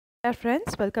Dear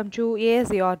friends, welcome to AS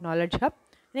Your Knowledge Hub.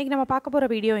 இன்னைக்கு நம்ம பார்க்க போற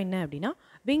வீடியோ என்ன அப்படின்னா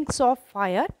Wings of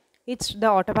Fire. It's the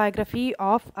autobiography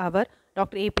of our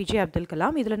Dr. APJ Abdul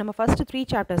Kalam. இதில் நம்ம first 3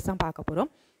 chapters தான் பார்க்க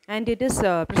போறோம். And it is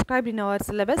prescribed in our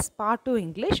syllabus part 2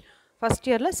 English.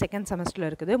 First yearல second semesterல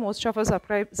இருக்குது. Most of our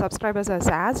subscribers has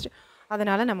asked.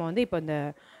 அதனால நம்ம வந்து இப்போ இந்த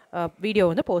வீடியோ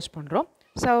வந்து போஸ்ட் பண்றோம்.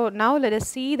 So now let us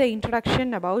see the introduction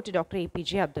about Dr.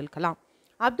 APJ Abdul Kalam.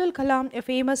 Abdul Kalam, a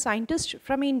famous scientist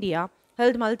from India,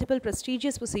 held multiple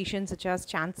prestigious positions such as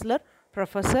Chancellor,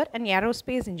 Professor and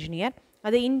Aerospace Engineer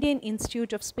at the Indian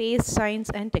Institute of Space Science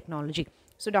and Technology.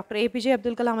 So Dr. APJ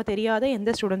Abdul Kalam தெரியாத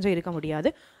எந்த ஸ்டூடெண்ட்ஸும் இருக்க முடியாது.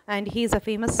 And he is a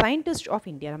famous scientist of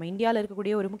India. நம்ம இந்தியாவில்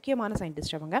இருக்கக்கூடிய ஒரு முக்கியமான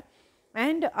சயின்டிஸ்ட் அவங்க.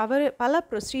 அண்ட் அவர் பல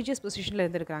ப்ரெஸ்டீஜியஸ் பொசிஷனில்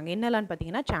இருந்திருக்காங்க. என்னெல்லான்னு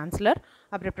பார்த்தீங்கன்னா சான்சலர்,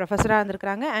 அப்புறம் ப்ரொஃபஸராக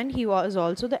இருந்திருக்காங்க. And he was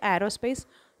also the aerospace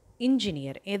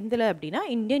engineer. எதில் அப்படின்னா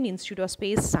Indian institute of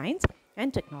space science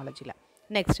and டெக்னாலஜியில்.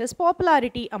 Next, his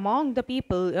popularity among the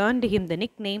people earned him the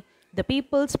nickname the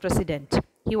People's President.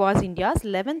 He was India's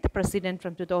 11th president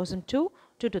from 2002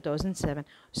 to 2007.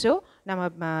 So,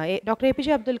 நம்ம doctor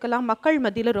APJ Abdul Kalam மக்கள்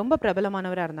மத்தியில் ரொம்ப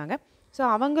பிரபலமானவராக இருந்தாங்க. So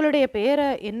அவங்களுடைய பேரை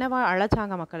என்னவா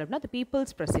அழைச்சாங்க மக்கள் அப்படின்னா the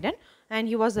People's President, and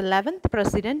he was the 11th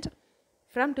president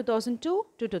from 2002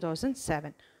 to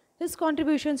 2007. His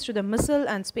contributions to the missile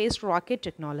and space rocket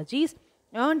technologies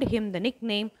earned him the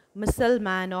nickname Missile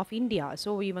Man of India.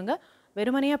 So, இவங்க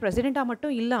வெறுமனையாக பிரசிடெண்ட்டாக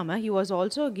மட்டும் இல்லாமல் he was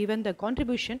also given the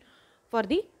contribution for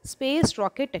the space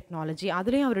rocket technology.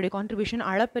 அதுலேயும் அவருடைய contribution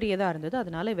அளப்பெரியதாக இருந்தது.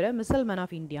 அதனால இவரை missile man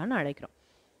of இந்தியான்னு அழைக்கிறோம்.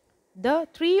 The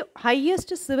 3 highest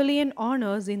civilian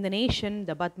honors in the nation,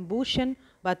 the Padma Bhushan,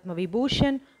 Padma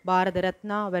Vibhushan, Bharat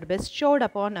Ratna, were bestowed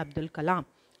upon Abdul Kalam.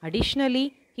 Additionally,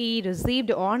 he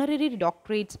received honorary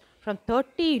doctorates from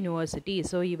 30 universities.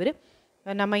 So, இவர்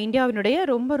நம்ம இந்தியாவினுடைய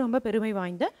ரொம்ப ரொம்ப பெருமை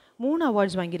வாய்ந்த 3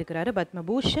 awards வாங்கியிருக்கிறாரு. Padma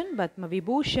Bhushan, Padma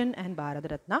Vibhushan and Bharat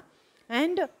Ratna.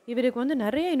 And இவருக்கு வந்து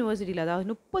நிறைய யூனிவர்சிட்டியில், அதாவது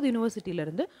 30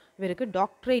 யூனிவர்சிட்டியிலேருந்து இவருக்கு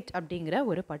டாக்டரேட் அப்படிங்கிற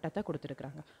ஒரு பட்டத்தை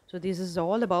கொடுத்துருக்குறாங்க. So this is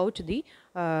all about the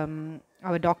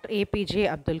our doctor APJ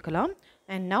Abdul Kalam.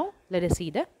 And now let us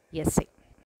see the essay.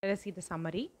 Let us see the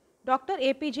summary. Dr.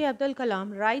 APJ Abdul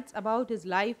Kalam writes about his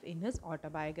life in his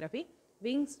autobiography,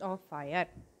 Wings of Fire.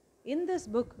 In this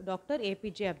book, Dr.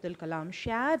 APJ Abdul Kalam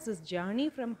shares his journey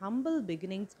from humble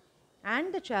beginnings and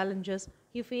the challenges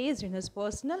he faced in his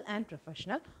personal and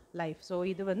professional life. So,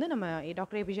 இது வந்து நம்ம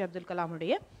doctor APJ Abdul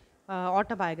கலாமுடைய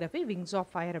autobiography wings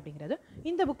of fire அப்படிங்கிறது.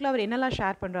 இந்த புக்கில் அவர் என்னெல்லாம்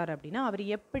share பண்ணுறாரு அப்படின்னா, அவர்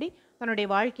எப்படி தன்னுடைய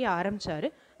வாழ்க்கையை ஆரம்பித்தார்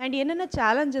அண்ட் என்னென்ன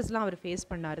சேலஞ்சஸ்லாம் அவர் ஃபேஸ்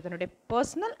பண்ணார் தன்னுடைய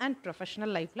பர்சனல் அண்ட்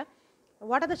ப்ரொஃபஷனல் லைஃப்பில்.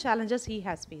 What are the challenges he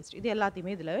has faced, இது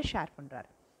எல்லாத்தையுமே இதில் ஷேர் பண்ணுறாரு.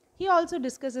 He also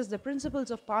discusses the principles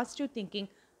of positive thinking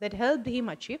that helped him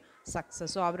achieve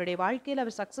success. So அவருடைய வாழ்க்கையில்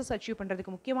அவர் சக்ஸஸ் அச்சீவ்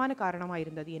பண்ணுறதுக்கு முக்கியமான காரணமாக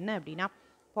இருந்தது என்ன அப்படின்னா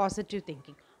பாசிட்டிவ்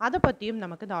திங்கிங். அதை பற்றியும்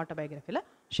நமக்கு இந்த ஆட்டோபயோகிராஃபியில்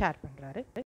ஷேர் பண்ணுறாரு.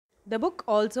 The book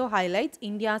also highlights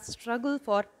India's struggle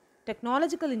for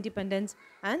technological independence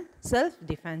and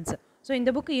self-defense. So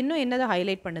இந்த புக்கு இன்னும் என்னதை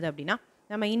ஹைலைட் பண்ணுது அப்படின்னா,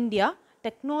 நம்ம இந்தியா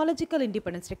டெக்னாலஜிக்கல்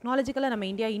இண்டிபெண்டன்ஸ், டெக்னாலஜிக்கலாக நம்ம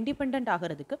இந்தியா இண்டிபெண்ட்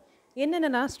ஆகிறதுக்கு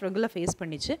என்னென்னலாம் ஸ்ட்ரகிளை ஃபேஸ்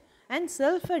பண்ணிச்சு அண்ட்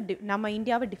செல்ஃபை நம்ம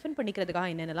இந்தியாவை டிஃபெண்ட் பண்ணிக்கிறதுக்காக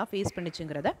என்னென்னலாம் ஃபேஸ்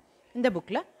பண்ணிச்சுங்கிறத இந்த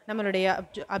புக்கில் நம்மளுடைய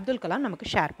அப்துல் கலாம் நமக்கு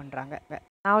ஷேர் பண்ணுறாங்க.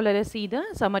 Now let us see the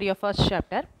summary of first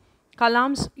chapter,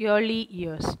 Kalam's early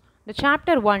years. The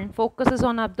chapter 1 focuses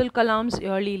on Abdul Kalam's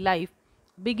early life,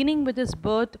 beginning with his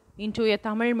birth into a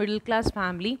Tamil middle class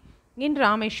family in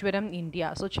Rameshwaram, India.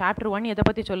 So chapter 1 எதை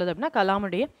பற்றி சொல்லுது அப்படின்னா,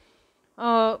 கலாமுடைய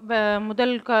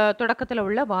முதல் தொடக்கத்தில்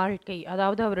உள்ள வாழ்க்கை,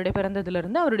 அதாவது அவருடைய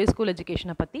பிறந்ததுலேருந்து அவருடைய ஸ்கூல்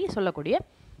எஜுகேஷனை பற்றி சொல்லக்கூடிய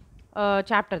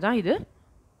சாப்டர் தான் இது.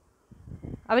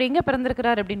 அவர் எங்கே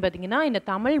பிறந்திருக்கிறார் அப்படின்னு பார்த்தீங்கன்னா, இந்த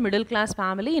தமிழ் மிடில் கிளாஸ்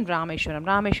ஃபேமிலி இன்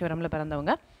ராமேஸ்வரமில்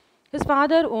பிறந்தவங்க. His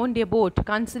father won't a boat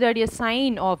considered a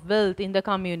sign of wealth in the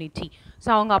community. So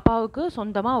அவங்க அப்பாவுக்கு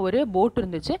சொந்தமாக ஒரு போட்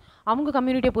இருந்துச்சு. அவங்க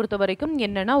கம்யூனிட்டியை பொறுத்த வரைக்கும்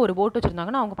என்னென்னா, ஒரு போட்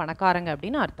வச்சுருந்தாங்கன்னா அவங்க பணக்காரங்க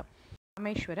அப்படின்னு அர்த்தம்.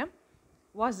 Rameswaram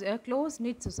was a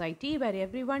close-knit society where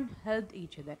everyone helped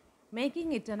each other, making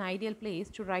it an ideal place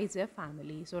to raise a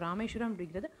family. So Rameswaram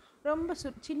அப்படிங்கிறது ரொம்ப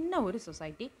சின்ன ஒரு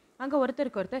சொசைட்டி. அங்கே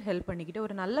ஒருத்தருக்கு ஒருத்தர் ஹெல்ப் பண்ணிக்கிட்டு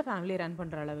ஒரு நல்ல ஃபேமிலியை ரன்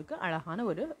பண்ணுற அளவுக்கு அழகான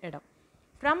ஒரு இடம்.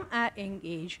 From a young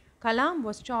age, Kalam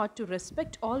was taught to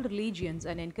respect all religions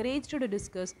and encouraged to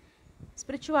discuss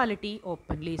spirituality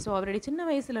openly. So அவருடைய சின்ன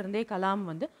வயசுலேருந்தே கலாம்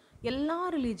வந்து எல்லா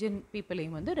ரிலீஜியன்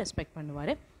பீப்புளையும் வந்து ரெஸ்பெக்ட்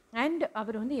பண்ணுவார். அண்ட்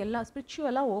அவர் வந்து எல்லா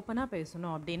ஸ்பிரிச்சுவலாக ஓப்பனாக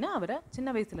பேசணும் அப்படின்னு அவரை சின்ன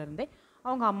வயசுலேருந்தே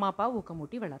அவங்க அம்மா அப்பா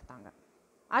ஊக்கமூட்டி வளர்த்தாங்க.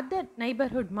 At the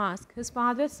neighborhood mosque, his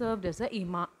father served as a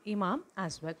imam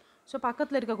as well. So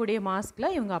பக்கத்தில் இருக்கக்கூடிய மாஸ்கில்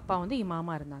இவங்க அப்பா வந்து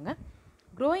இமாமாக இருந்தாங்க.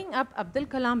 Growing up, Abdul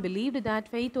Kalam believed that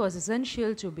faith was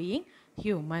essential to being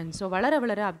human. So வளர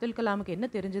வளர அப்துல் கலாமுக்கு என்ன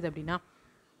தெரிஞ்சது அப்படின்னா,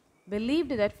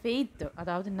 believed that faith,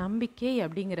 அதாவது நம்பிக்கை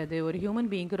அப்படிங்கிறது ஒரு ஹியூமன்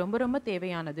பீயிங்க்கு ரொம்ப ரொம்ப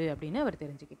தேவையானது அப்படின்னு அவர்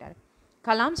தெரிஞ்சுக்கிட்டார்.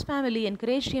 கலாம்ஸ் family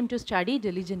encouraged him to study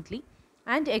diligently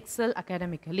and excel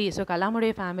academically. So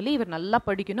கலாமுடைய family இவர் நல்லா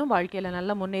படிக்கணும், வாழ்க்கையில்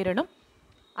நல்லா முன்னேறணும்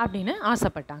அப்படின்னு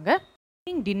ஆசைப்பட்டாங்க.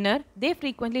 During dinner, they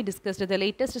frequently discussed the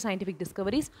latest scientific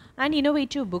discoveries and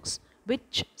innovative books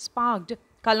which sparked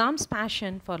Kalam's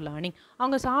passion for learning.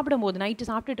 அவங்க சாப்பிடும்போது நைட்டு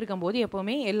சாப்பிட்டுட்டு இருக்கும்போது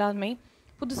எப்போவுமே எல்லாருமே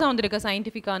புதுசாக வந்திருக்க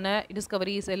சயின்டிஃபிக்கான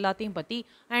டிஸ்கவரிஸ் எல்லாத்தையும் பற்றி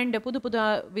அண்ட் புது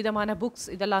விதமான புக்ஸ்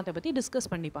இதெல்லாத்தை பற்றி டிஸ்கஸ்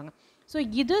பண்ணிப்பாங்க. ஸோ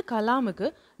இது கலாமுக்கு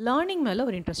லேர்னிங் மேலே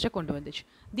ஒரு இன்ட்ரெஸ்ட்டை கொண்டு வந்துச்சு.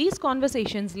 These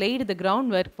conversations late the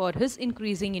ground work for his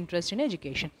increasing interest in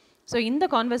education. So இந்த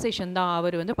கான்வர்சேஷன் தான்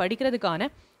அவர் வந்து படிக்கிறதுக்கான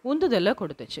உந்துதலை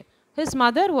கொடுத்துச்சு. His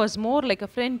mother was more like a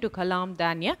friend to Kalam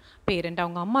than a parent.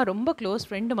 அவங்க அம்மா ரொம்ப க்ளோஸ்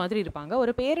ஃப்ரெண்டு மாதிரி இருப்பாங்க,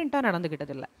 ஒரு பேரண்ட்டாக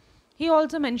நடந்துக்கிட்டதில்லை. He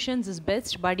also mentions is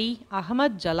best படி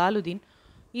Ahmed Jalaluddin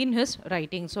in his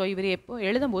writing. So இவர் எப்போ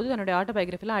எழுதும்போது தன்னுடைய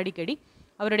ஆட்டோபயோகிராஃபியில் அடிக்கடி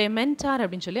அவருடைய மென்டார்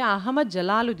அப்படின்னு சொல்லி அஹமத்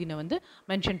ஜலாலுதீனை வந்து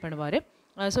மென்ஷன் பண்ணுவார்.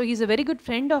 So he's a very good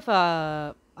friend of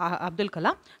Abdul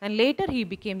Kalam and later he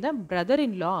became the brother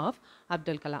in law of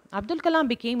Abdul Kalam. Abdul Kalam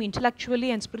became intellectually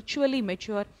and spiritually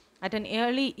mature at an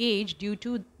early age due to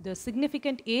the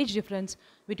significant age difference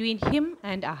between him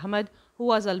and Ahmad, who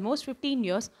was almost 15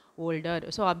 years older.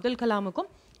 So Abdul கலாமுக்கும்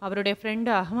அவருடைய friend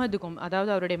அகமதுக்கும்,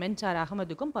 அதாவது அவருடைய மென்சார்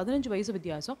அகமதுக்கும் 15 வயசு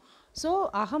வித்தியாசம். So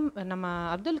நம்ம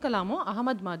அப்துல் கலாமும்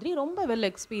அகமது மாதிரி ரொம்ப well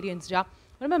எக்ஸ்பீரியன்ஸ்டாக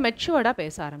ரொம்ப மெச்சுவர்டாக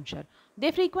பேச ஆரம்பித்தார். தே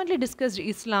ஃப்ரீக்வெண்ட்லி டிஸ்கஸ்ட்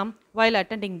இஸ்லாம் வைல்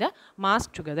அட்டெண்டிங் த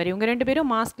மாஸ்க் டுகெதர். இவங்க ரெண்டு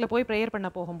பேரும் மாஸ்கில் போய் ப்ரேயர் பண்ண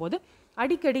போகும்போது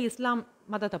அடிக்கடி இஸ்லாம்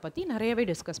மதத்தை பற்றி நிறையவே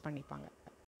டிஸ்கஸ் பண்ணிப்பாங்க.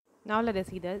 Now let us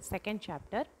see the second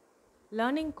chapter,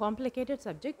 learning complicated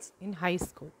subjects in high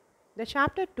school. The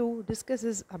chapter 2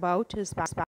 discusses about his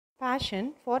passion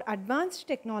for advanced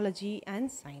technology and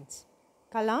science.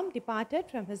 Kalam departed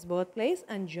from his birthplace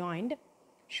and joined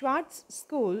Schwartz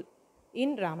School in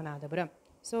Ramanathapuram.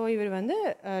 So இவர் வந்து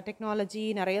technology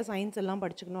நிறைய science எல்லாம்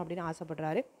படிச்சுக்கணும் அப்படின்னு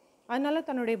ஆசைப்படுறாரு. அதனால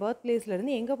தன்னுடைய birth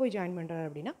பிளேஸ்லேருந்து எங்கே போய் ஜாயின் பண்ணுறாரு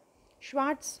அப்படின்னா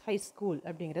ஷ்வார்ட்ஸ் ஹை ஸ்கூல்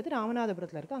அப்படிங்கிறது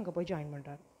ராமநாதபுரத்தில் இருக்குது, அங்கே போய் ஜாயின்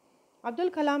பண்ணுறாரு. Abdul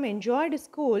Kalam enjoyed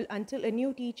school until a new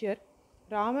teacher,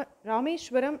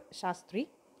 Rameshwaram Shastri,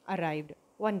 arrived.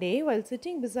 One day, while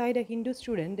sitting beside a Hindu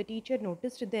student, the teacher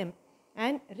noticed them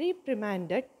and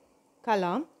reprimanded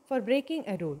Kalam for breaking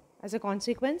a rule. As a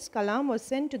consequence, Kalam was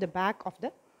sent to the back of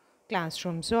the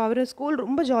classroom. So, our school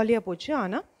ரொம்ப ஜாலியாக போச்சு.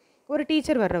 ஆனால் ஒரு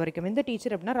teacher வர்ற வரைக்கும், இந்த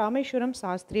teacher அப்படின்னா ராமேஸ்வரம்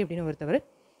சாஸ்திரி அப்படின்னு ஒருத்தவர்.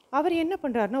 அவர் என்ன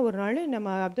பண்ணுறாருன்னா, ஒரு நாள்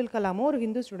நம்ம அப்துல் கலாமோ ஒரு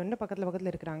ஹிந்து ஸ்டூடெண்ட்டு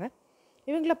பக்கத்தில் இருக்கிறாங்க.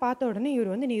 இவங்கள பார்த்த உடனே இவர்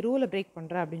வந்து நீ ரூலை பிரேக்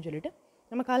பண்ணுற அப்படின்னு சொல்லிட்டு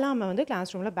நம்ம கலாமை வந்து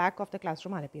கிளாஸ் ரூமில் back of the class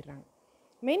room அனுப்பிடுறாங்க.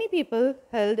 Many people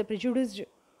held ப்ரிஜுடிஸ்ட்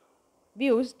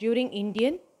views during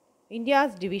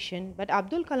India's division, but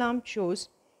Abdul Kalam chose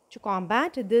to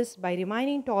combat this by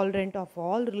remaining tolerant of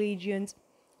all religions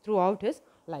throughout his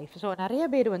life. So நிறைய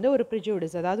பேர் வந்து ஒரு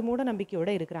ப்ரிஜுடிஸ், அதாவது மூட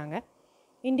நம்பிக்கையோடு இருக்கிறாங்க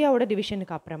இந்தியாவோட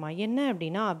டிவிஷனுக்கு அப்புறமா. என்ன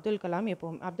அப்படின்னா அப்துல்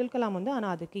கலாம் வந்து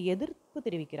ஆனால் அதுக்கு எதிர்ப்பு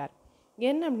தெரிவிக்கிறார்.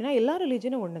 என்ன அப்படின்னா எல்லா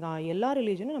ரிலீஜனும் ஒன்று தான், எல்லா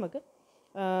ரிலீஜனும் நமக்கு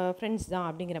ஃப்ரெண்ட்ஸ் தான்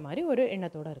அப்படிங்கிற மாதிரி ஒரு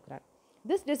எண்ணத்தோடு இருக்கிறார்.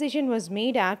 This decision was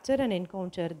made after an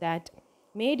encounter that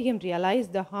made him realise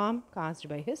the harm caused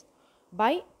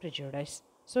by prejudice.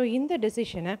 So இந்த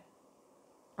டெசிஷனை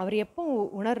அவர் எப்போ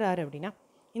உணர்றாரு அப்படின்னா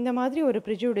இந்த மாதிரி ஒரு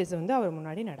ப்ரிஜுடைஸ் வந்து அவர்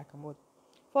முன்னாடி நடக்கும்போது.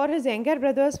 For his younger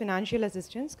brothers financial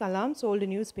assistance, Kalam sold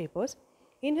news papers.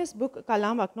 In his book,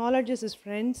 Kalam acknowledges his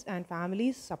friends and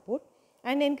families support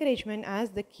and encouragement as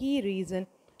the key reason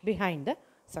behind the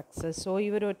success. So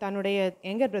இவர் தன்னுடைய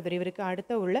யங்கர் பிரதர், இவருக்கு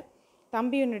அடுத்த உள்ள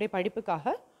தம்பியினுடைய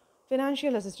படிப்புக்காக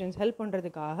financial assistance help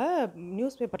பண்ணுறதுக்காக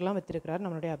news பேப்பர்லாம் வச்சுருக்கிறார்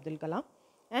நம்மளுடைய Abdul Kalam.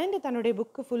 And தன்னுடைய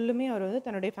புக்கு ஃபுல்லுமே அவர் வந்து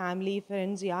தன்னுடைய ஃபேமிலி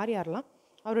ஃப்ரெண்ட்ஸ் யாரெல்லாம்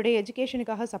அவருடைய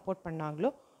எஜுகேஷனுக்காக சப்போர்ட்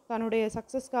பண்ணாங்களோ, தன்னுடைய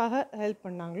சக்ஸஸ்க்காக ஹெல்ப்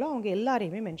பண்ணாங்களோ அவங்க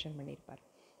எல்லாரையுமே மென்ஷன் பண்ணியிருப்பார்.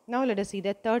 Now let us see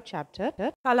the third chapter,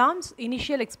 Kalam's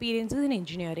initial experiences in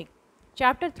engineering.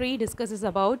 Chapter 3 discusses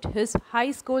about his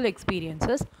high school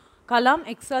experiences. Kalam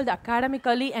excelled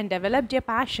academically and developed a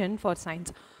passion for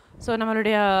science. So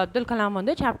நம்மளுடைய அப்துல் கலாம்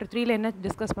வந்து chapter 3ல என்ன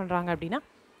discuss பண்ணுறாங்க அப்படின்னா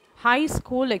high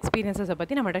school எக்ஸ்பீரியன்ஸஸை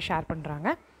பற்றி நம்மகிட்ட share பண்ணுறாங்க.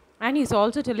 And is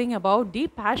also telling about the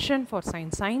passion for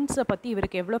science. சயின்ஸை பற்றி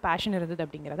இவருக்கு எவ்வளோ பேஷன் இருந்தது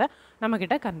அப்படிங்கிறத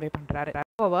நம்மக்கிட்ட கன்வே பண்ணுறாரு.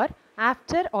 Over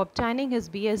after obtaining his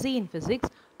BSc in physics,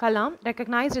 Kalam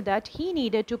recognized that he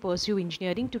needed to pursue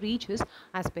engineering to reach his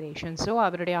aspirations. So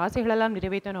அவருடைய ஆசைகளெல்லாம்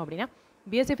நிறைவேற்றணும் அப்படின்னா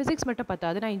BSc Physics மட்டும்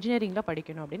பத்தாது, நான் இன்ஜினியரிங்கில்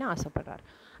படிக்கணும் அப்படின்னு ஆசைப்படுறார்.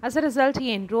 As a result, he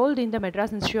enrolled in the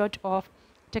Madras Institute of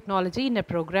Technology in a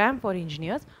program for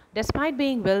engineers. Despite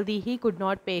being wealthy, he could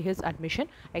not pay his admission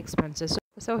expenses.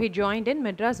 So he joint in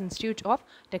Madras institute of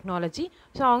technology.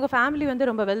 So அவங்க family வந்து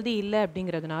ரொம்ப wealthy இல்லை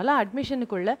அப்படிங்கிறதுனால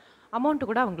அட்மிஷனுக்குள்ள amount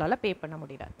கூட அவங்களால பே பண்ண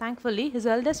முடியல. Thankfully, his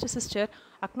eldest sister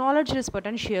acknowledged his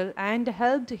potential and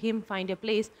helped him find a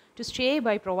place to stay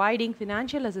by providing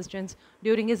financial assistance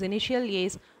during his initial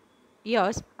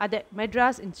years at the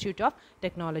Madras Institute of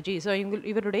Technology. So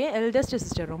இவருடைய eldest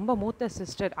sister, ரொம்ப மூத்த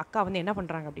sister அக்கா வந்து என்ன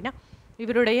பண்ணுறாங்க அப்படின்னா,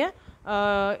 இவருடைய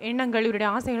எண்ணங்கள், இவருடைய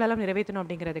ஆசைகளெல்லாம் நிறைவேற்றணும்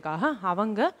அப்படிங்கிறதுக்காக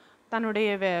அவங்க தன்னுடைய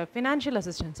ஃபினான்ஷியல்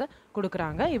அசிஸ்டன்ஸை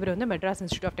கொடுக்குறாங்க. இவர் வந்து மெட்ராஸ்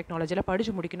இன்ஸ்டியூட் ஆஃப் டெக்னாலஜியில்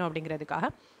படித்து முடிக்கணும் அப்படிங்கிறதுக்காக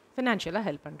ஃபினான்ஷியலாக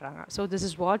ஹெல்ப் பண்ணுறாங்க. So this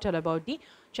is what all about the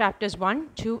chapters 1,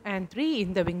 2 and 3 in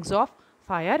the Wings of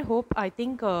Fire. Hope I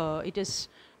think it is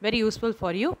very useful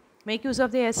for you. Make use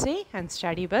of the essay and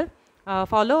study well.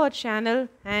 Follow our channel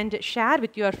and share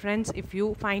with your friends if you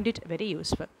find it very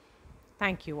useful.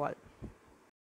 Thank you all.